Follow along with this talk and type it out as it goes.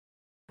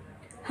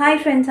Hi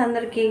friends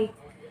అందరికీ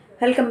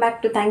welcome back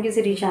to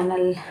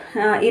థ్యాంక్యూసిరిచన్నెల్.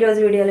 ఈరోజు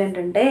వీడియోలో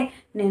ఏంటంటే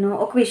నేను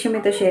ఒక విషయం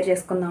మీతో షేర్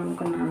చేసుకుందాం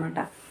అనుకున్నాను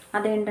అనమాట.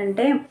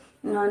 అదేంటంటే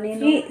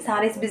నేను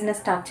సారీస్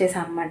బిజినెస్ స్టార్ట్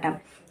చేశాను అనమాట.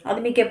 అది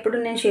మీకు ఎప్పుడు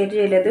నేను షేర్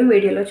చేయలేదు,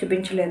 వీడియోలో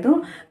చూపించలేదు.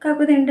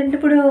 కాకపోతే ఏంటంటే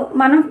ఇప్పుడు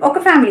మనం ఒక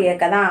ఫ్యామిలీయే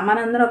కదా,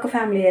 మనందరం ఒక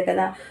ఫ్యామిలీయే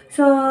కదా.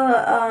 సో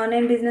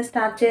నేను బిజినెస్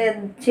స్టార్ట్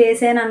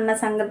చేసానన్న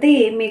సంగతి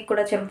మీకు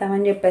కూడా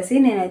చెప్తామని చెప్పేసి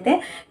నేనైతే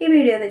ఈ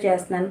వీడియో అయితే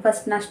చేస్తున్నాను.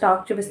 ఫస్ట్ నా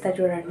స్టాక్ చూపిస్తా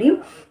చూడండి.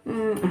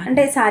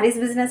 అంటే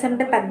సారీస్ బిజినెస్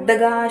అంటే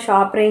పెద్దగా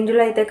షాప్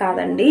రేంజ్లో అయితే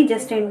కాదండి.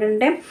 జస్ట్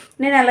ఏంటంటే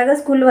నేను ఎలాగో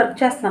స్కూల్లో వర్క్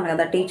చేస్తున్నాను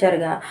కదా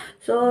టీచర్గా.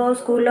 సో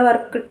స్కూల్లో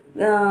వర్క్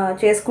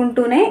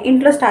చేసుకుంటూనే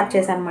ఇంట్లో స్టార్ట్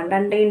చేశాను అనమాట.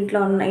 అంటే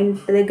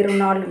ఇంటి దగ్గర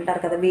ఉన్న వాళ్ళు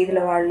ఉంటారు కదా, వీధుల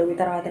వాళ్ళు,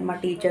 తర్వాత మా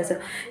టీచర్స్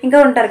ఇంకా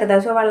ఉంటారు కదా.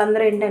 సో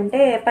వాళ్ళందరూ ఏంటంటే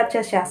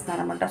పర్చేస్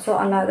చేస్తున్నారు అనమాట. సో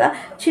అలాగా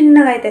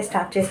చిన్నగా అయితే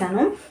స్టార్ట్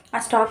చేశాను.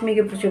 ఆ స్టాక్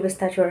మీకు ఇప్పుడు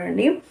చూపిస్తా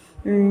చూడండి.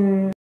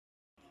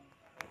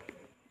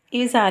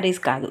 ఇవి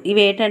సారీస్ కాదు,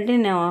 ఇవి ఏంటంటే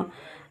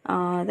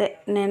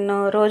నేను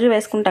రోజు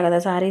వేసుకుంటా కదా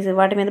సారీస్,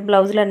 వాటి మీద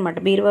బ్లౌజులు అనమాట.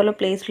 బీరువాలో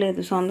ప్లేస్ లేదు,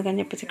 సో అందుకని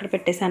చెప్పేసి ఇక్కడ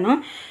పెట్టేశాను.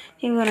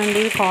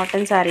 ఇవేనండి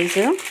కాటన్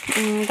శారీస్.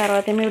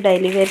 తర్వాత ఏమో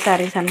డైలీ వేర్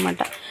శారీస్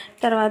అనమాట.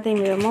 తర్వాత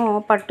ఏమేమో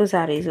పట్టు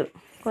శారీస్,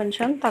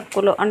 కొంచెం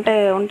తక్కువలో అంటే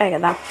ఉంటాయి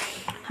కదా,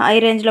 హై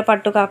రేంజ్లో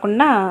పట్టు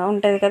కాకుండా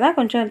ఉంటుంది కదా,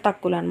 కొంచెం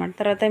తక్కువలో అనమాట.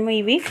 తర్వాత ఏమో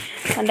ఇవి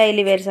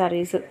డైలీ వేర్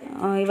శారీస్.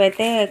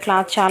 ఇవైతే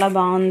క్లాత్ చాలా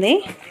బాగుంది,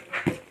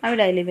 అవి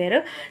డైలీ వేర్.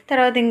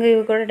 తర్వాత ఇంక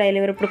ఇవి కూడా డైలీ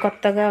వేర్, ఇప్పుడు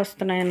కొత్తగా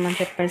వస్తున్నాయి అన్నమాట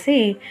చెప్పేసి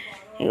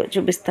ఇగో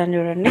చూపిస్తాను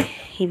చూడండి.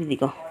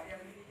 ఇదిగో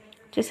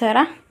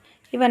చూసారా,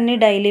 ఇవన్నీ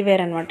డైలీ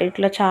వేర్ అనమాట.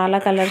 ఇట్లా చాలా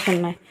కలర్స్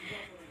ఉన్నాయి,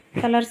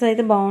 కలర్స్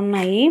అయితే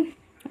బాగున్నాయి,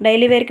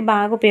 డైలీ వేర్కి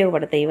బాగా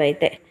ఉపయోగపడతాయి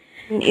ఇవైతే.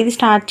 ఇది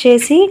స్టార్ట్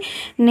చేసి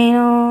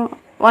నేను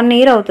 1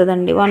 year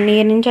అవుతుందండి. 1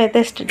 year నుంచి అయితే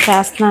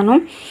చేస్తున్నాను.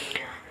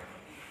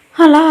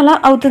 అలా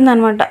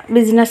అవుతుందన్నమాట.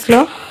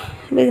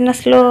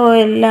 బిజినెస్లో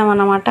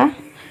వెళ్ళామన్నమాట.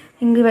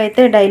 ఇంక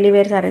ఇవైతే డైలీ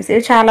వేర్ సారీస్,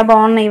 ఇవి చాలా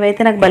బాగున్నాయి.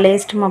 ఇవైతే నాకు భలే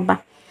ఇష్టం అబ్బా,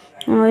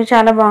 ఇవి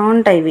చాలా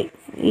బాగుంటాయి. ఇవి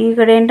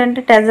ఇక్కడ ఏంటంటే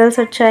టెజల్స్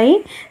వచ్చాయి,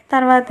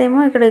 తర్వాత ఏమో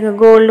ఇక్కడ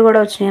గోల్డ్ కూడా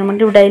వచ్చినాయి అనమాట.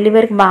 ఇవి డైలీ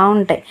వేర్కి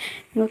బాగుంటాయి.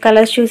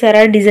 కలర్స్ చూసారా,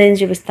 డిజైన్స్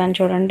చూపిస్తాను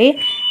చూడండి,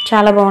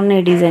 చాలా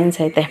బాగున్నాయి డిజైన్స్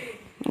అయితే.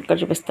 ఇక్కడ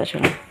చూపిస్తా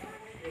చూడండి.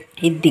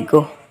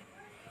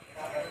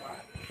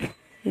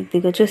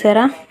 ఇదిగో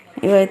చూసారా,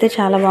 ఇవైతే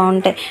చాలా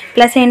బాగుంటాయి.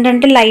 ప్లస్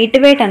ఏంటంటే లైట్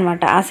వెయిట్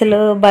అనమాట, అసలు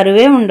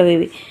బరువే ఉండవు.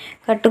 ఇవి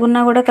కట్టుకున్నా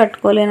కూడా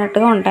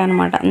కట్టుకోలేనట్టుగా ఉంటాయి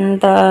అనమాట,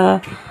 అంత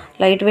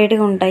లైట్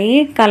వెయిట్గా ఉంటాయి.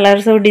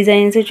 కలర్స్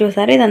డిజైన్స్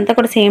చూసారా, ఇదంతా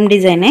కూడా సేమ్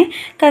డిజైనే,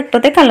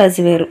 కాకపోతే కలర్స్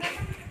వేరు.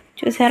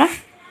 చూసారా,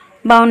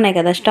 బాగున్నాయి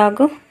కదా.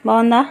 స్టాకు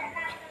బాగుందా,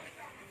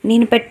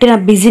 నేను పెట్టిన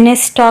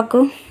బిజినెస్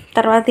స్టాకు.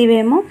 తర్వాత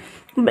ఇవేమో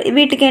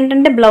వీటికి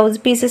ఏంటంటే బ్లౌజ్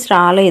పీసెస్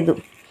రాలేదు.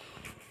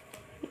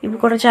 ఇవి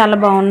కూడా చాలా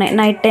బాగున్నాయి.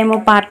 నైట్ టైము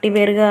పార్టీ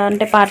వేర్గా,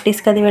 అంటే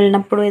పార్టీస్కి అది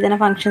వెళ్ళినప్పుడు, ఏదైనా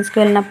ఫంక్షన్స్కి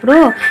వెళ్ళినప్పుడు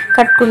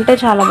కట్టుకుంటే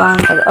చాలా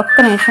బాగుంటుంది. ఒక్క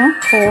నిమిషం,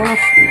 ఫోన్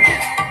వస్తుంది.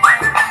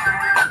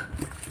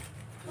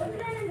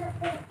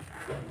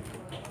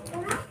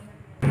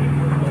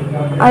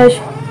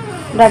 ఆయుష్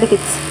డాడీ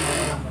కిడ్స్.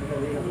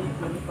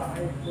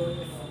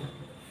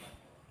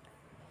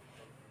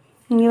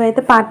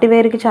 ఇవైతే పార్టీ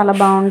వేర్కి చాలా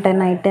బాగుంటాయి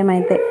నైట్ టైం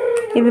అయితే.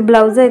 ఇవి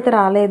బ్లౌజ్ అయితే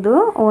రాలేదు,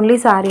 ఓన్లీ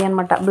సారీ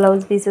అనమాట.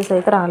 బ్లౌజ్ పీసెస్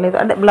అయితే రాలేదు,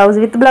 అంటే బ్లౌజ్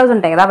విత్ బ్లౌజ్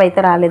ఉంటాయి కదా, అవి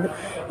అయితే రాలేదు.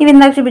 ఇవి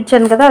ఇందాక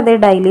చూపించాను కదా, అదే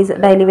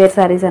డైలీ వేర్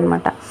సారీస్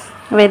అనమాట.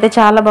 ఇవైతే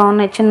చాలా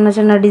బాగున్నాయి,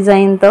 చిన్న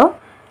డిజైన్తో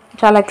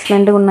చాలా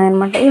ఎక్సలెంట్గా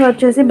ఉన్నాయన్నమాట. ఇవి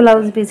వచ్చేసి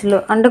బ్లౌజ్ పీసులు,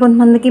 అంటే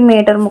కొంతమందికి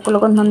మీటర్ ముక్కలు,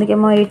 కొంతమందికి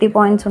ఏమో 80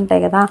 points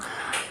ఉంటాయి కదా,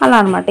 అలా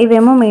అనమాట.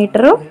 ఇవేమో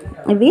మీటరు,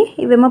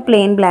 ఇవేమో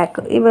ప్లెయిన్ బ్లాక్,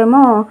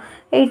 ఇవేమో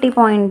 80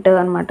 point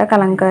అనమాట.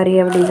 కలంకారీ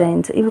అవి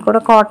డిజైన్స్, ఇవి కూడా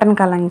కాటన్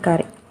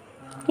కలంకారీ.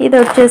 ఇది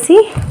వచ్చేసి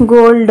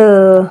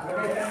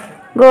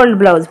గోల్డ్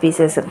బ్లౌజ్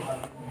పీసెస్.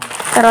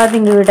 తర్వాత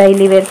ఇంక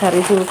డైలీ వేర్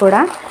సారీస్. ఇవి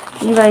కూడా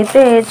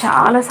ఇవైతే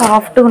చాలా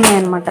సాఫ్ట్గా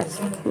ఉన్నాయన్నమాట.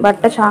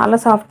 బట్ట చాలా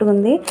సాఫ్ట్గా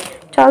ఉంది,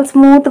 చాలా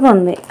స్మూత్గా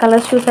ఉంది.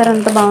 కలర్స్ చూసారు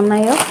ఎంత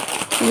బాగున్నాయో.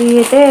 ఇవి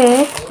అయితే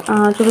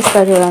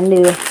చూపిస్తా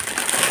చూడండి.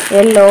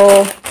 ఎల్లో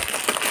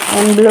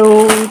అండ్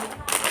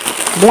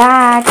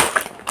బ్లాక్,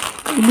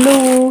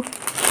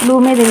 బ్లూ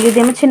మీద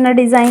ఇదేమో చిన్న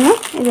డిజైన్,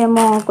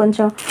 ఇదేమో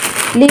కొంచెం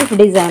లీఫ్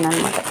డిజైన్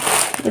అనమాట.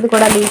 ఇది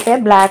కూడా లీఫే,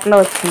 బ్లాక్లో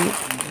వచ్చింది.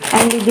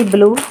 అండ్ ఇది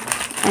బ్లూ,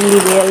 అండ్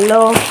ఇది ఎల్లో,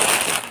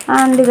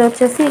 అండ్ ఇది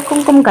వచ్చేసి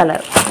కుంకుమ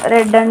కలర్,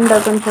 రెడ్ అండ్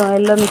కొంచెం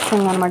ఎల్లో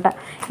మిక్సింగ్ అనమాట.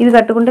 ఇవి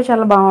కట్టుకుంటే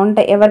చాలా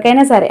బాగుంటాయి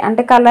ఎవరికైనా సరే.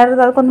 అంటే కలర్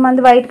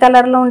కొంతమంది వైట్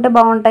కలర్లో ఉంటే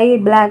బాగుంటాయి,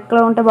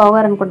 బ్లాక్లో ఉంటే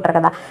బాగోరు అనుకుంటారు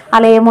కదా,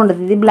 అలా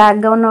ఏముండదు. ఇది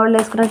బ్లాక్గా ఉన్న వాళ్ళు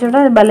వేసుకున్న చూడ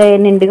భలే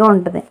నిండుగా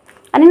ఉంటుంది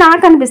అని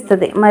నాకు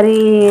అనిపిస్తుంది. మరి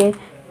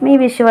మీ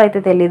విషయం అయితే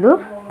తెలీదు.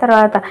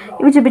 తర్వాత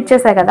ఇవి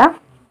చూపించేసా కదా,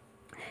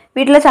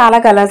 వీటిలో చాలా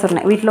కలర్స్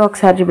ఉన్నాయి. వీటిలో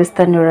ఒకసారి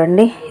చూపిస్తాను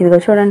చూడండి. ఇదిగో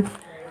చూడండి,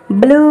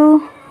 బ్లూ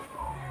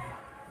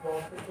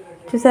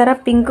చూసారా,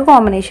 పింక్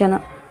కాంబినేషన్.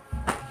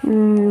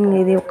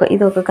 ఇది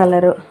ఒక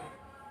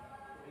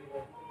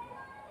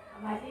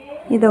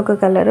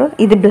కలరు,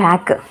 ఇది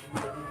బ్లాక్.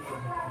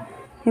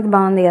 ఇది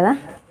బాగుంది కదా,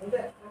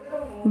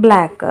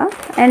 బ్లాక్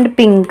అండ్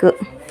పింక్.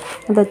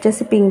 ఇది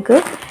వచ్చేసి పింక్,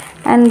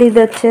 అండ్ ఇది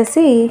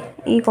వచ్చేసి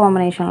ఈ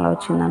కాంబినేషన్లో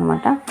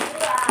వచ్చిందనమాట.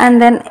 అండ్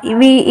దెన్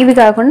ఇవి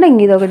కాకుండా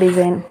ఇంక ఇది ఒక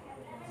డిజైన్.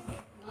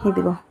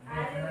 ఇదిగో,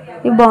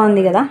 ఇది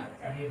బాగుంది కదా,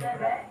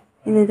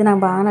 ఇదైతే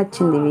నాకు బాగా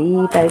నచ్చింది.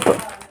 ఈ టైపు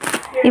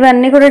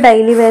ఇవన్నీ కూడా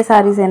డైలీ వేర్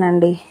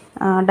శారీసేనండి.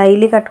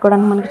 డైలీ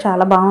కట్టుకోవడానికి మనకి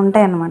చాలా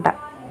బాగుంటాయి అన్నమాట.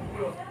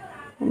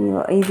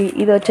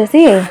 ఇది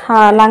వచ్చేసి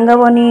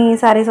లంగావోని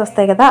శారీస్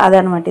వస్తాయి కదా,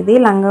 అదనమాట. ఇది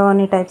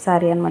లంగావోని టైప్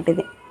శారీ అనమాట.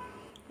 ఇది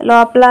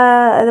లోపల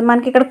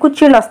మనకి ఇక్కడ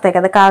కుర్చీలు వస్తాయి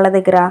కదా కాళ్ళ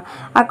దగ్గర,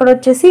 అక్కడ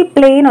వచ్చేసి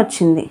ప్లెయిన్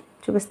వచ్చింది.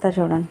 చూపిస్తా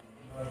చూడండి.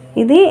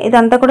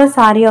 ఇదంతా కూడా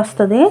శారీ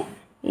వస్తుంది.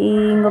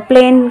 ఇంకో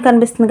ప్లెయిన్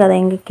కనిపిస్తుంది కదా,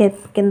 ఇంక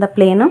కింద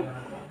ప్లెయిన్.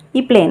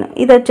 ఈ ప్లెయిన్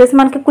ఇది వచ్చేసి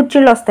మనకి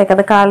కుర్చీలు వస్తాయి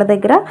కదా కాళ్ళ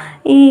దగ్గర,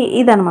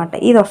 ఇదనమాట.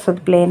 ఇది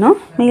వస్తుంది ప్లెయిన్.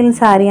 మిగిలిన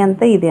శారీ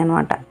అంతా ఇది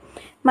అనమాట.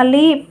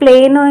 మళ్ళీ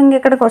ప్లెయిన్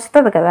ఇంకెక్కడికి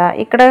వస్తుంది కదా,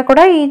 ఇక్కడ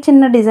కూడా ఈ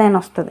చిన్న డిజైన్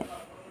వస్తుంది.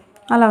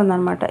 అలా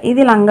ఉందన్నమాట.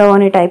 ఇది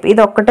లంగావోని టైప్.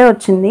 ఇది ఒక్కటే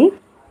వచ్చింది,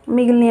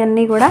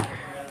 మిగిలినవన్నీ కూడా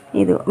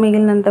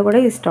మిగిలినంతా కూడా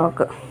ఈ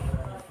స్టాక్.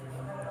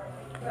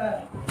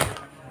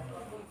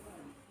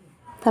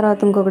 తర్వాత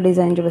ఇంకొక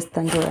డిజైన్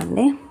చూపిస్తాను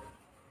చూడండి.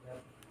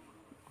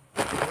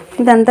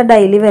 ఇదంతా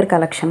డైలీ వేర్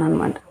కలెక్షన్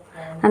అనమాట.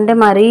 అంటే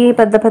మరీ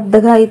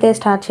పెద్దగా అయితే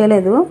స్టార్ట్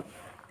చేయలేదు,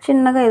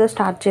 చిన్నగా ఏదో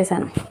స్టార్ట్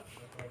చేశాను.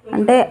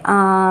 అంటే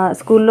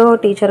స్కూల్లో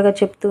టీచర్గా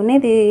చెప్తూనే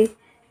ఇది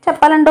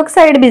చెప్పాలంటే ఒక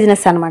సైడ్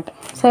బిజినెస్ అనమాట.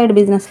 సైడ్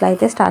బిజినెస్లో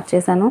అయితే స్టార్ట్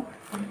చేశాను.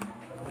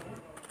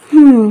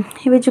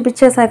 ఇవి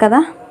చూపించేసా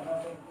కదా.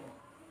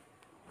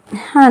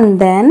 అండ్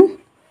దెన్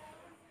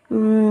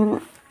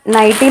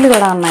నైటీలు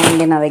కూడా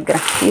ఉన్నాయండి నా దగ్గర.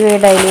 ఇవి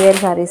డైలీ వేర్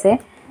శారీసే.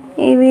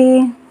 ఇవి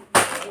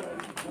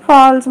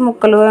ఫాల్స్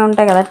ముక్కలు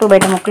ఉంటాయి కదా,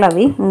 2x2 ముక్కలు.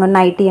 అవి ఇంకా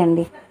నైటీ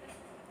అండి.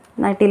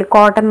 నైటీలు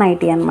కాటన్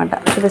నైటీ అనమాట.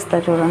 చూపిస్తా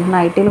చూడండి.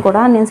 నైటీలు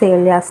కూడా నేను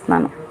సేల్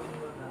చేస్తున్నాను.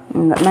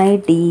 ఇంకా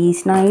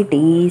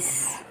నైటీస్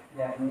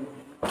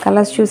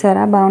కలర్స్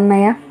చూసారా,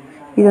 బాగున్నాయా?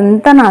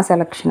 ఇదంతా నా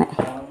సెలక్షనే.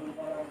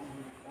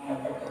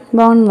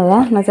 బాగున్నదా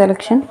నా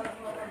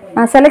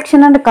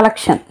సెలక్షన్ అండ్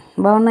కలెక్షన్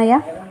బాగున్నాయా?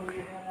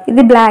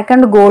 ఇది బ్లాక్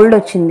అండ్ గోల్డ్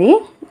వచ్చింది.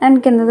 అండ్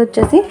కిందది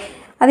వచ్చేసి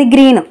అది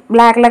గ్రీన్,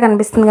 బ్లాక్లా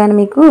కనిపిస్తుంది కానీ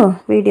మీకు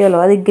వీడియోలో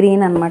అది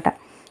గ్రీన్ అనమాట.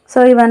 సో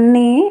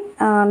ఇవన్నీ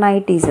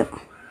నైటీస్.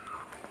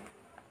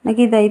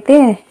 నాకు ఇదైతే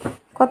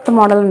కొత్త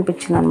మోడల్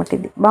అనిపించింది అనమాట.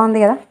 ఇది బాగుంది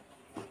కదా.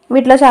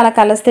 వీటిలో చాలా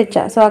కలర్స్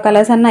తెచ్చా. సో ఆ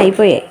కలర్స్ అన్నీ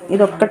అయిపోయాయి,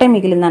 ఇది ఒక్కటే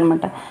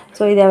మిగిలిందనమాట.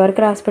 సో ఇది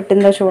ఎవరికి రాసి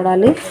పెట్టిందో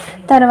చూడాలి.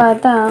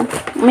 తర్వాత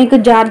మీకు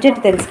జార్జెట్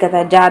తెలుసు కదా,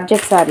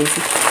 జార్జెట్ శారీస్.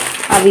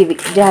 ఇవి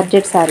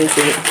జార్జెట్ శారీస్.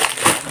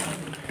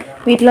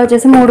 వీటిలో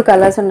వచ్చేసి 3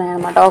 కలర్స్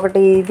ఉన్నాయన్నమాట. ఒకటి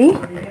ఇది,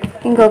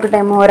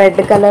 ఇంకొకటేమో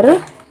రెడ్ కలర్,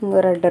 ఇంకో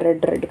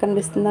రెడ్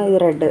కనిపిస్తుందా, ఇది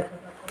రెడ్,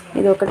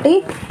 ఇది ఒకటి.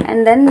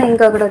 అండ్ దెన్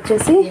ఇంకొకటి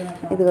వచ్చేసి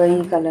ఇదిగో ఈ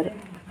కలరు,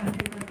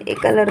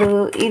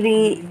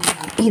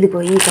 ఇదిగో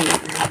ఈ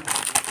కలర్.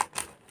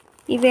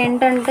 ఇవి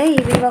ఏంటంటే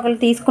ఇవి ఒకరు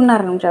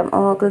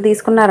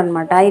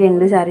తీసుకున్నారనమాట. ఈ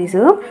 2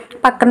 శారీస్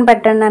పక్కన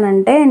పెట్టండి అని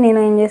అంటే నేను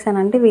ఏం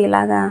చేశానంటే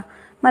ఇలాగా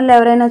మళ్ళీ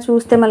ఎవరైనా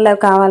చూస్తే మళ్ళీ అవి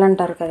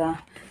కావాలంటారు కదా,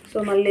 సో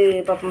మళ్ళీ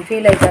పాపం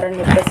ఫీల్ అవుతారని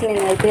చెప్పేసి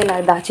నేనైతే ఇలా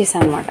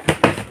దాచేసాను అనమాట.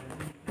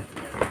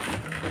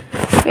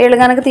 వీళ్ళు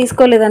కనుక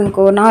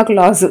తీసుకోలేదనుకో నాకు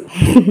లాసు.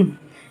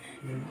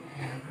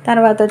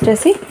 తర్వాత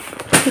వచ్చేసి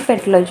ఈ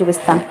పెట్టెలో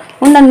చూపిస్తాను.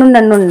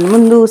 ఉండండి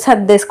ముందు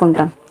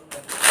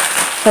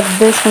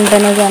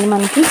సర్దేసుకుంటేనే కానీ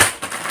మనకి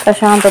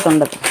ప్రశాంతత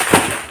ఉండదు.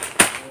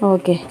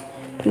 ఓకే.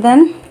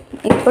 దెన్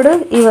ఇప్పుడు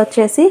ఇవి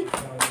వచ్చేసి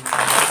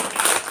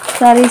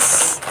శారీస్,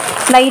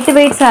 లైట్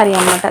వెయిట్ శారీ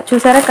అనమాట.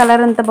 చూసారా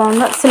కలర్ ఎంత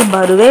బాగుందో, అసలు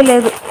బరువే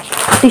లేదు,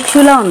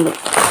 టిష్యూలా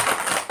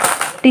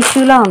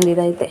ఉంది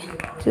ఇదైతే.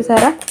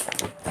 చూసారా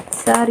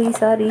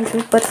సారీ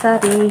సూపర్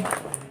సారీ.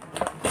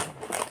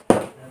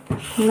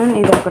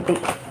 ఇది ఒకటి,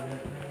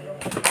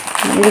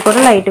 ఇది కూడా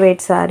light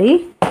weight sari,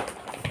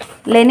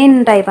 Lenin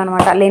type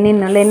అనమాట.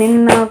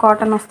 లెనిన్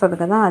కాటన్ వస్తుంది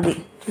కదా, అది.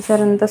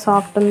 చూసారా ఎంత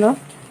సాఫ్ట్ ఉందో,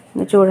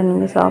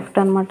 చూడండి సాఫ్ట్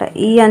అనమాట.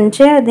 ఈ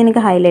అంచే దీనికి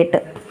హైలైట్.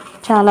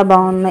 చాలా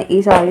బాగున్నాయి ఈ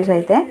శారీస్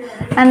అయితే.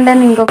 అండ్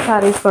దెన్ ఇంకొక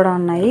శారీస్ కూడా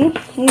ఉన్నాయి.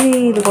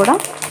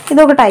 ఇది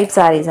ఒక టైప్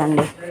శారీస్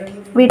అండి.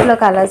 వీటిలో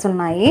కలర్స్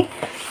ఉన్నాయి.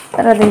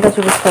 తర్వాత ఇంకా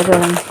చూపిస్తా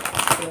చూడండి.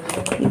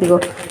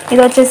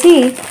 ఇది వచ్చేసి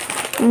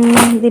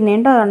దీన్ని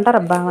ఏంటో అంటారు,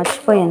 అబ్బా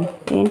మర్చిపోయాను.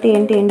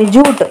 ఏంటి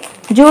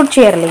జూట్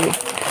చీరలు. ఇవి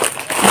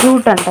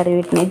జూట్ అంటారు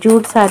వీటిని,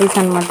 జూట్ శారీస్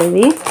అనమాట.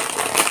 ఇవి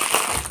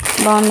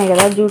బాగున్నాయి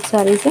కదా జూట్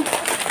శారీస్.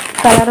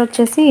 కలర్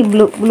వచ్చేసి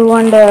blue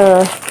and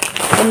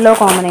yellow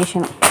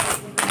combination,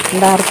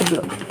 dark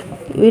blue.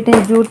 వీటిని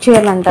జూట్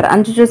చీరలు అంటారు.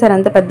 అంచు చూసారు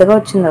ఎంత పెద్దగా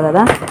వచ్చిందో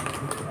కదా.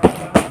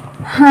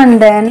 అండ్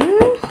దెన్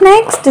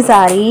నెక్స్ట్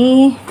శారీ,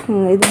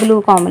 ఇది బ్లూ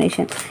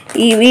కాంబినేషన్.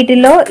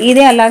 వీటిలో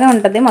ఇదే అలాగే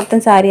ఉంటుంది మొత్తం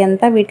శారీ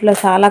అంతా. వీటిలో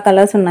చాలా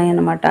కలర్స్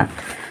ఉన్నాయన్నమాట.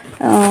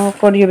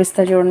 ఒకటి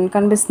చూపిస్తా చూడండి,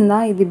 కనిపిస్తుందా?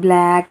 ఇది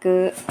బ్లాక్,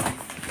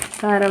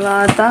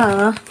 తర్వాత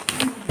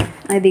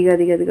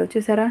అదిగో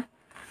చూసారా,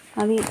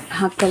 అది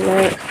ఆ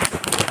కలర్.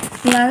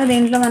 ఇలాగా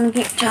దీంట్లో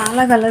మనకి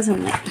చాలా కలర్స్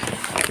ఉన్నాయి.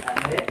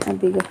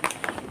 అదిగో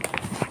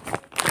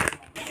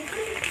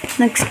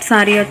నెక్స్ట్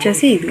శారీ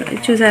వచ్చేసి ఇది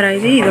చూసారా,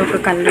 ఇది ఒక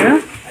కలర్.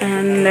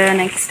 అండ్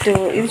నెక్స్ట్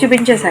ఇది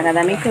చూపించేసా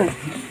కదా మీకు.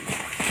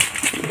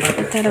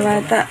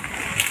 తర్వాత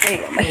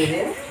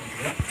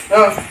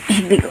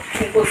ఇదిగో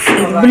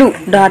బ్లూ,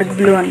 డార్క్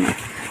బ్లూ అన్నమాట.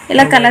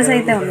 ఇలా కలర్స్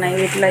అయితే ఉన్నాయి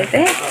వీటిలో అయితే.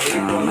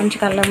 మంచి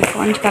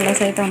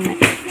కలర్స్ అయితే ఉన్నాయి.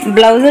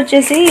 బ్లౌజ్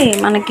వచ్చేసి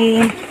మనకి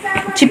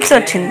చిప్స్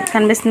వచ్చింది,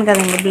 కనిపిస్తుంది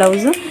కదండి.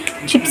 బ్లౌజ్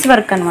చిప్స్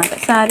వర్క్ అనమాట.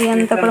 శారీ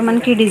అంతా కూడా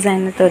మనకి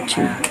డిజైన్ అయితే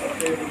వచ్చింది.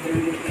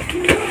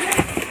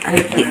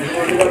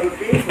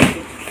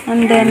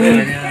 అండ్ దెన్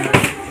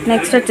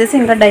నెక్స్ట్ వచ్చేసి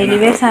ఇంకా డైలీ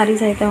వేర్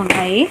శారీస్ అయితే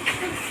ఉన్నాయి,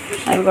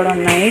 అవి కూడా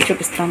ఉన్నాయి,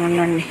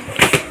 చూపిస్తామండి.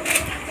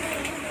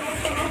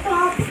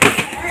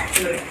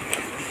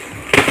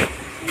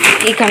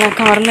 ఈ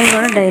కవర్లో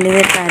కూడా daily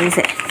wear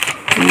శారీసే.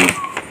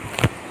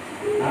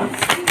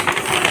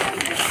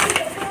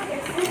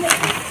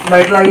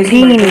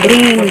 Green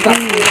green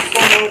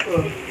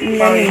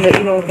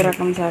green ఒక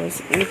రకం శారీస్,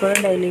 ఇవి కూడా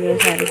డైలీ వేర్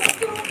శారీస్.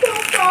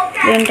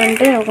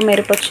 ఏంటంటే ఒక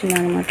మెరుపు వచ్చింది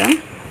అనమాట.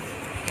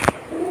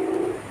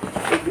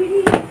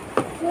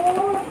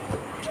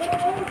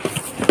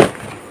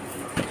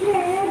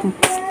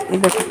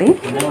 ఇదొకటి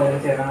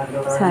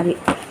శారీ,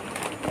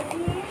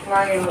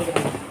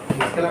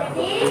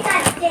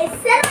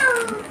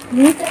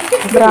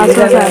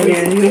 బ్రాసో శారీ,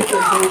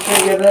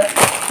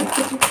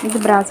 ఇది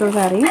బ్రాసో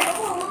శారీ.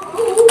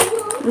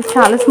 ఇది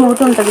చాలా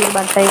స్మూత్ ఉంటుంది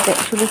బట్ట అయితే,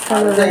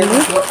 చూపిస్తాను చూడండి.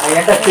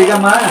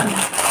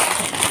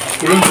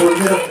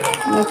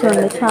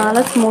 చూడండి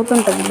చాలా స్మూత్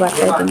ఉంటుంది బట్ట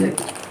అయితే,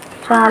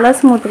 చాలా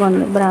స్మూత్గా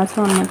ఉంది. బ్రాసో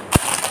అన్నమాట.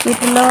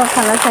 వీటిల్లో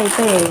కలర్స్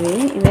అయితే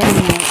ఇవే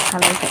ఉన్నాయి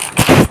కలర్స్.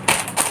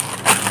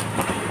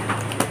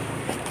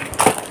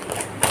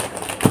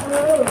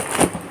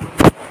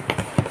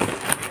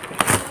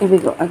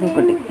 ఇవిగో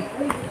అదొకటి.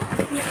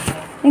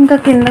 ఇంకా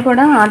కింద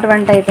కూడా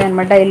అటువంటి అయిపోయాయి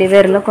అన్నమాట. డైలీ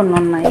వేర్లో కొన్ని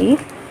ఉన్నాయి,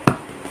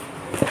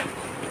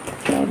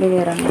 డైలీ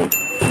వేర్ అన్నమాట.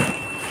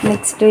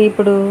 నెక్స్ట్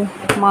ఇప్పుడు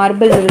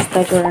మార్బుల్ చూపిస్తా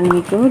చూడండి.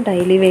 మీకు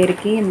డైలీ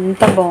వేర్కి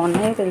ఎంత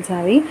బాగున్నాయో తెలుసా,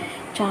 అవి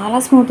చాలా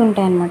స్మూత్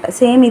ఉంటాయి అన్నమాట.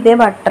 సేమ్ ఇదే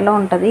బట్టలో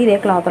ఉంటుంది, ఇదే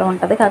క్లాత్లో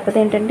ఉంటుంది. కాకపోతే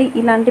ఏంటంటే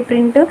ఇలాంటి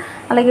ప్రింట్,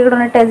 అలాగే ఇక్కడ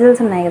ఉన్న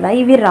టెజల్స్ ఉన్నాయి కదా,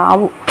 ఇవి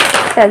రావు,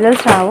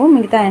 టెజల్స్ రావు,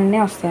 మిగతా అన్నీ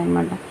వస్తాయి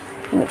అన్నమాట.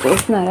 ఇంకా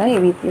చూస్తున్నారా,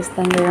 ఇవి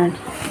తీస్తాను చూడండి.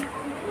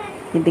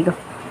 ఇదిగో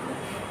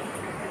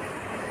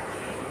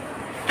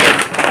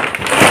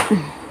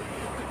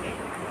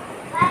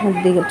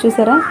ఇదిగో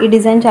చూసారా, ఈ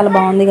డిజైన్ చాలా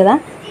బాగుంది కదా,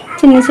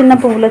 చిన్న చిన్న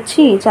పువ్వులు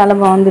వచ్చి చాలా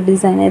బాగుంది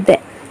డిజైన్ అయితే.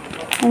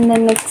 అండ్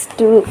దెన్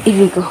నెక్స్ట్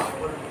ఇవిగో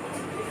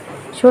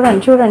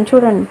చూడండి చూడండి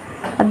చూడండి,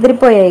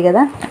 అదిరిపోయాయి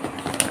కదా,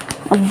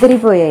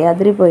 అదిరిపోయాయి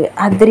అదిరిపోయాయి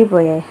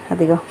అదిరిపోయాయి.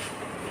 అదిగో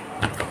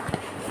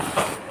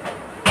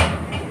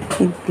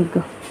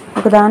ఇదిగో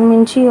ఒక దాని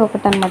మించి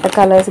ఒకటి అన్నమాట.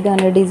 కలర్స్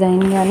కానీ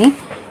డిజైన్ కానీ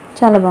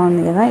చాలా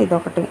బాగుంది కదా. ఇది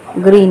ఒకటి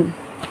గ్రీన్,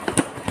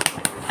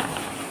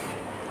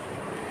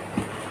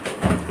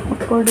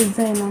 ఒక్కో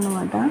డిజైన్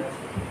అన్నమాట,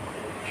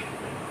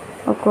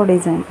 ఒక్కో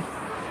డిజైన్.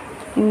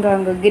 ఇంకా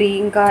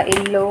ఇంకా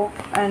ఎల్లో,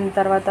 అండ్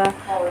తర్వాత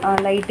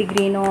light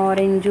green,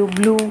 orange,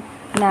 blue,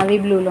 navy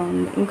బ్లూలో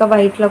ఉంది, ఇంకా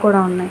వైట్లో కూడా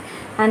ఉన్నాయి.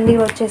 అండ్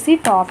ఇవి వచ్చేసి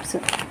టాప్స్,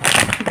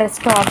 డ్రెస్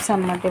టాప్స్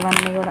అన్నమాట.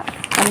 ఇవన్నీ కూడా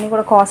అన్నీ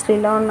కూడా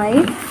కాస్ట్లీలో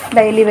ఉన్నాయి,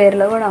 డైలీ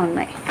వేర్లో కూడా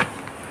ఉన్నాయి.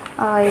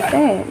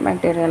 అయితే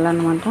మెటీరియల్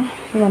అన్నమాట.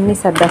 ఇవన్నీ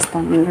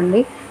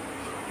సర్దేస్తానండి.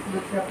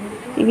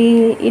 ఇవి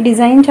ఈ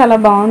డిజైన్ చాలా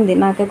బాగుంది,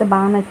 నాకైతే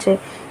బాగా నచ్చాయి.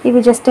 ఇవి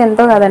జస్ట్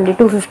ఎంతో కాదండి,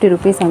 250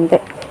 రూపీస్ అంతే.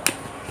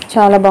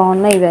 చాలా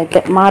బాగున్నాయి ఇవి అయితే.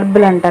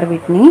 మార్బుల్ అంటారు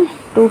వీటిని,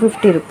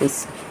 250 రూపీస్.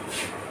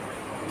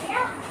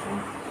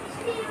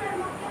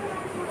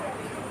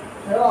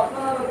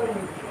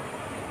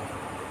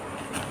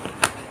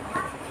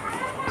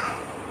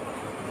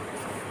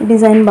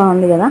 డిజైన్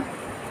బాగుంది కదా.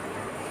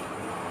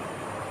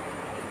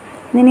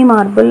 నేను ఈ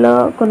మార్బుల్లో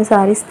కొన్ని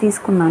సారీస్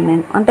తీసుకున్నాను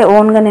నేను, అంటే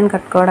ఓన్గా నేను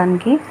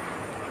కట్టుకోవడానికి.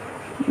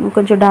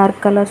 కొంచెం డార్క్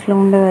కలర్స్లో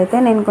ఉండేవి అయితే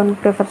నేను కొన్ని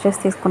ప్రిఫర్ చేసి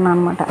తీసుకున్నాను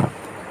అనమాట.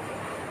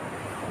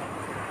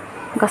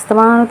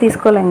 కష్టమాను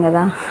తీసుకోలేం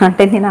కదా,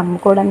 అంటే నేను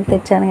అమ్ముకోవడానికి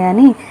తెచ్చాను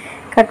కానీ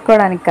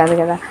కట్టుకోవడానికి కాదు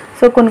కదా.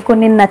 సో కొన్ని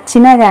కొన్ని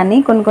నచ్చినా కానీ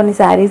కొన్ని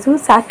శారీస్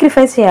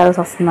సాక్రిఫైస్ చేయాల్సి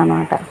వస్తుంది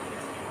అన్నమాట.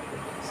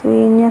 సో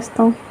ఏం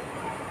చేస్తాం,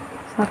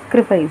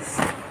 సాక్రిఫైస్.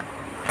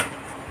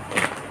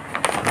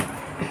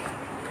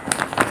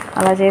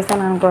 అలా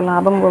చేశాను అనుకో,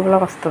 లాభం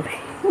గోగులోకి వస్తుంది.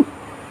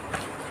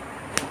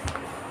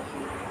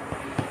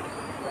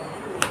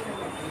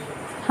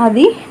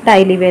 అది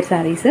daily wear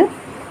saris.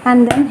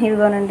 And then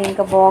ఇదిగోనండి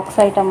ఇంకా బాక్స్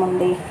ఐటమ్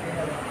ఉంది.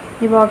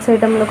 ఈ బాక్స్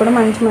ఐటెంలో కూడా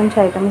మంచి మంచి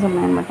ఐటమ్స్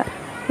ఉన్నాయన్నమాట.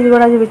 ఇది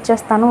కూడా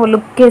చూపించేస్తాను, ఓ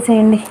లుక్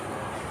వేసేయండి.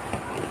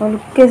 ఓ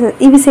లుక్ వేసే,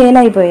 ఇవి సేల్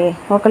అయిపోయాయి,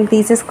 ఒకళ్ళు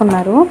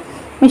తీసేసుకున్నారు,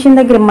 మిషన్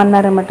దగ్గర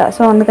ఇమ్మన్నారు అనమాట.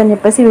 సో అందుకని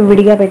చెప్పేసి ఇవి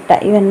విడిగా పెట్టా.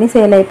 ఇవన్నీ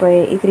సేల్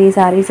అయిపోయాయి, ఈ 3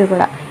 శారీస్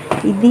కూడా.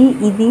 ఇది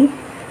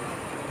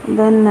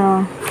దెన్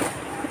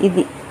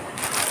ఇది,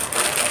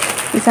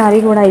 ఈ శారీ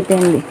కూడా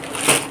అయిపోయింది.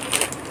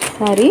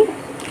 శారీ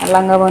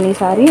లంగావోని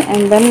శారీ,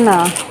 అండ్ దెన్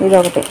ఇది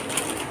ఒకటి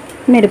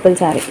మెరుపుల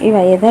శారీ. ఇవి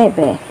అయితే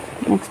అయిపోయాయి.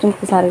 నెక్స్ట్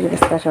ఇంకొక శారీ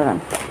చూపిస్తా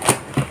చూడండి.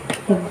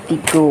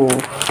 ఇదిగో,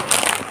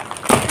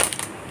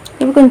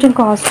 ఇవి కొంచెం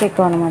కాస్ట్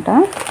ఎక్కువ అనమాట.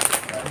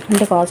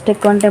 అంటే కాస్ట్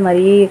ఎక్కువ అంటే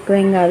మరీ ఎక్కువ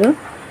ఏం కాదు,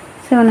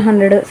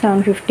 700,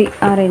 750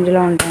 ఆ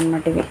రేంజ్లో ఉంటాయి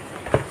అన్నమాట ఇవి.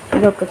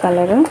 ఇది ఒక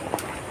కలరు,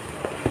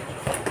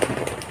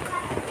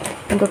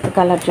 ఇంకొక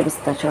కలర్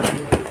చూపిస్తా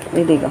చూడండి.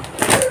 ఇదిగో,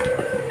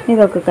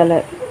 ఇది ఒక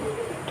కలర్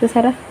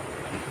చూసారా.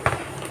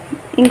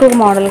 ఇంకొక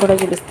మోడల్ కూడా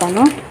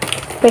చూపిస్తాను.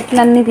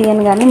 పెట్లన్నీ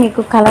తీయను కానీ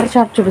మీకు కలర్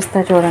చార్ట్ చూపిస్తా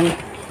చూడండి.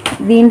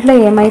 దీంట్లో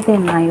ఏమైతే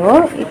ఉన్నాయో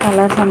ఈ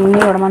కలర్స్ అన్నీ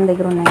కూడా మన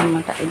దగ్గర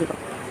ఉన్నాయన్నమాట. ఇదిగో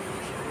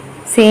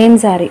సేమ్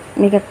శారీ,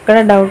 మీకు ఎక్కడ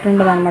డౌట్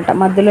ఉండదు అనమాట.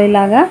 మధ్యలో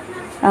ఇలాగా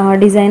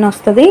డిజైన్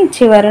వస్తుంది,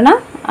 చివరన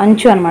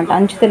అంచు అనమాట.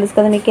 అంచు తెలుసు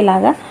కదా మీకు,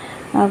 ఇలాగా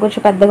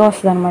కొంచెం పెద్దగా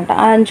వస్తుంది అనమాట.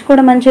 ఆ అంచు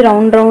కూడా మంచి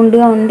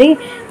రౌండ్గా ఉంది,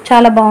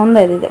 చాలా బాగుంది.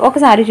 అది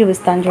ఒకసారి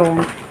చూపిస్తాను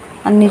చూడండి,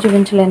 అన్నీ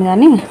చూపించలేను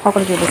కానీ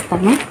ఒకటి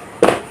చూపిస్తాను.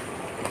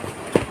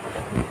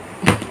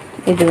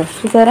 ఇదిగో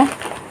చూసారా,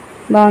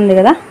 బాగుంది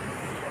కదా.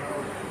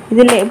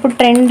 ఇది ఇప్పుడు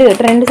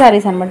ట్రెండ్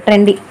సారీస్ అనమాట,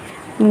 ట్రెండీ.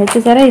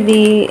 చూసారా, ఇది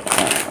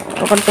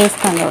ఒకటి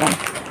తీస్తాను చూడండి.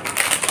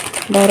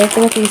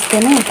 డైరెక్ట్గా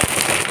తీస్తేనే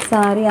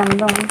సారీ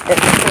అందం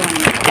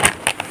తెలుసుకోండి.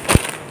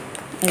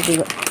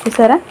 ఇదిగో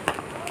చూసారా,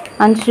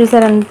 అంచు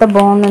చూసారా ఎంత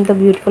బాగుంది, ఎంత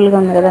బ్యూటిఫుల్గా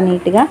ఉంది కదా,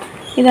 నీట్గా.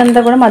 ఇదంతా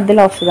కూడా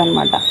మధ్యలో వస్తుంది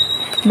అనమాట.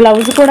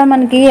 బ్లౌజ్ కూడా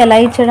మనకి ఎలా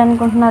ఇచ్చాడు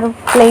అనుకుంటున్నారు,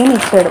 ప్లెయిన్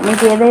ఇచ్చాడు.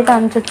 మీకు ఏదైతే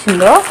అంచు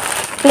వచ్చిందో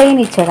ప్లెయిన్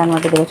ఇచ్చాడు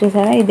అనమాట. ఇదిగో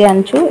చూసారా,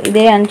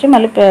 ఇదే అంచు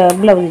మళ్ళీ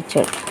బ్లౌజ్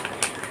ఇచ్చాడు.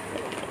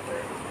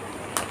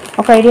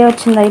 ఒక ఐడియా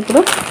వచ్చిందా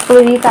ఇప్పుడు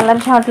ఈ కలర్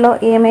చార్ట్లో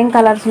ఏమేం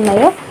కలర్స్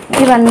ఉన్నాయో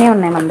ఇవన్నీ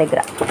ఉన్నాయి మన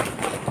దగ్గర.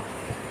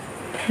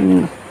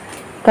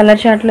 కలర్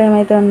చార్ట్లో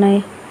ఏమైతే ఉన్నాయి,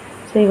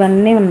 సో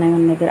ఇవన్నీ ఉన్నాయి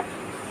మన దగ్గర.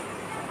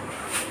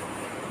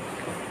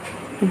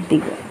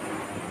 ఇదిగో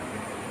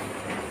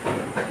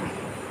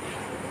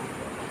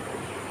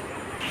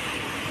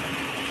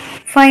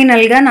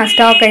ఫైనల్గా నా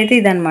స్టాక్ అయితే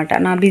ఇదనమాట,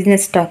 నా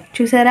బిజినెస్ స్టాక్.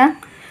 చూసారా,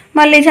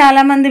 మళ్ళీ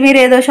చాలామంది మీరు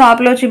ఏదో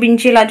షాప్లో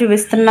చూపించి ఇలా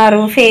చూపిస్తున్నారు,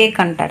 ఫేక్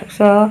అంటారు.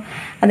 సో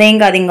అదేం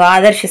కాదు, ఇంకో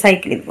ఆదర్శ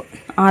సైకిల్, ఇదిగో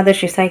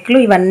ఆదర్శ సైకిల్.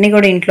 ఇవన్నీ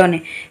కూడా ఇంట్లోనే,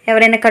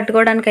 ఎవరైనా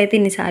కట్టుకోవడానికి అయితే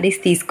ఇన్ని సారీస్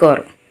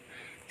తీసుకోరు.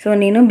 సో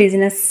నేను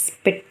బిజినెస్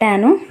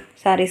పెట్టాను,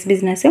 సారీస్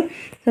బిజినెస్.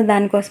 సో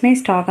దానికోసమే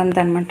స్టాక్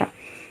అంతా అనమాట.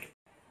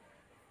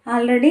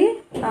 ఆల్రెడీ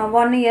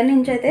 1 ఇయర్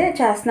నుంచి అయితే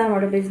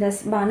చేస్తున్నాను బిజినెస్,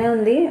 బాగానే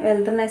ఉంది,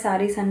 వెళ్తున్నాయి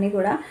సారీస్ అన్నీ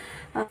కూడా.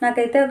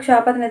 నాకైతే ఒక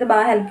షాప్ అతను అయితే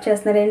బాగా హెల్ప్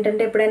చేస్తున్నారు.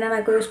 ఏంటంటే ఎప్పుడైనా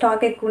నాకు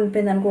స్టాక్ ఎక్కువ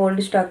ఉండిపోయింది అనుకో,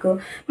 ఓల్డ్ స్టాక్,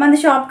 మంది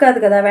షాప్ కాదు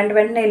కదా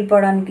వెంటనే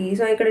వెళ్ళిపోవడానికి.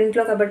 సో ఇక్కడ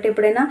ఇంట్లో కాబట్టి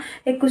ఎప్పుడైనా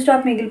ఎక్కువ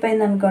స్టాక్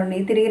మిగిలిపోయింది అనుకోండి,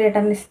 తిరిగి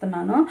రిటర్న్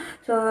ఇస్తున్నాను.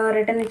 సో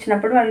రిటర్న్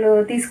ఇచ్చినప్పుడు వాళ్ళు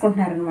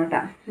తీసుకుంటున్నారు అనమాట.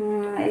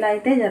 ఇలా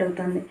అయితే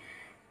జరుగుతుంది.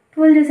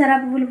 పువ్వులు చూసారా,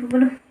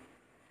 పువ్వులు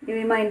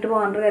ఇవి మా ఇంటి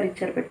ఓనర్ గారు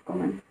ఇచ్చారు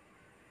పెట్టుకోమని.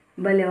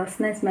 భలే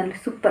వస్తున్నాయి, స్మెల్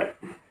సూపర్,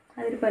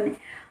 అది పని.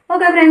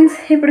 ఓకే ఫ్రెండ్స్,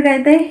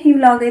 ఇప్పటికైతే ఈ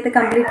వ్లాగ్ అయితే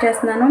కంప్లీట్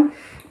చేస్తున్నాను.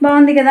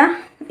 బాగుంది కదా,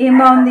 ఏం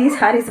బాగుంది,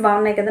 సారీస్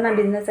బాగున్నాయి కదా. నా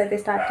బిజినెస్ అయితే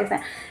స్టార్ట్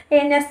చేశాను.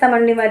 ఏం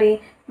చేస్తామండి మరి,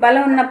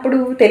 బలం ఉన్నప్పుడు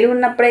తెలివి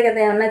ఉన్నప్పుడే కదా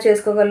ఏమన్నా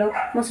చేసుకోగలం.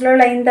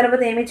 ముసలోళ్ళు అయిన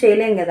తర్వాత ఏమీ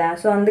చేయలేం కదా.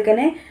 సో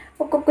అందుకనే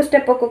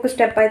ఒక్కొక్క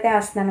స్టెప్ అయితే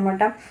వేస్తున్నాను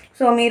అనమాట.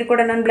 సో మీరు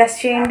కూడా నన్ను బ్లెస్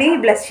చేయండి.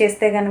 బ్లెస్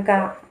చేస్తే కనుక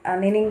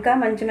నేను ఇంకా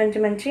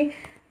మంచి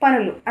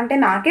పనులు, అంటే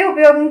నాకే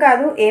ఉపయోగం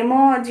కాదు, ఏమో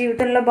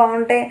జీవితంలో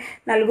బాగుంటే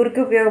నలుగురికి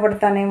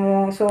ఉపయోగపడతానేమో.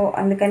 సో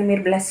అందుకని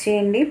మీరు బ్లెస్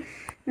చేయండి.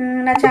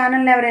 నా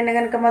ఛానల్ని ఎవరైనా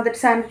కనుక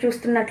మొదటిసారి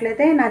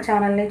చూస్తున్నట్లయితే నా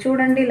ఛానల్ని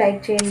చూడండి, లైక్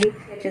చేయండి,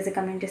 షేర్ చేసి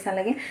కమెంట్ చేసి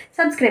అలాగే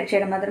సబ్స్క్రైబ్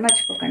చేయడం మాత్రం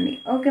మర్చిపోకండి.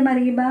 ఓకే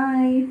మరి,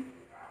 బాయ్.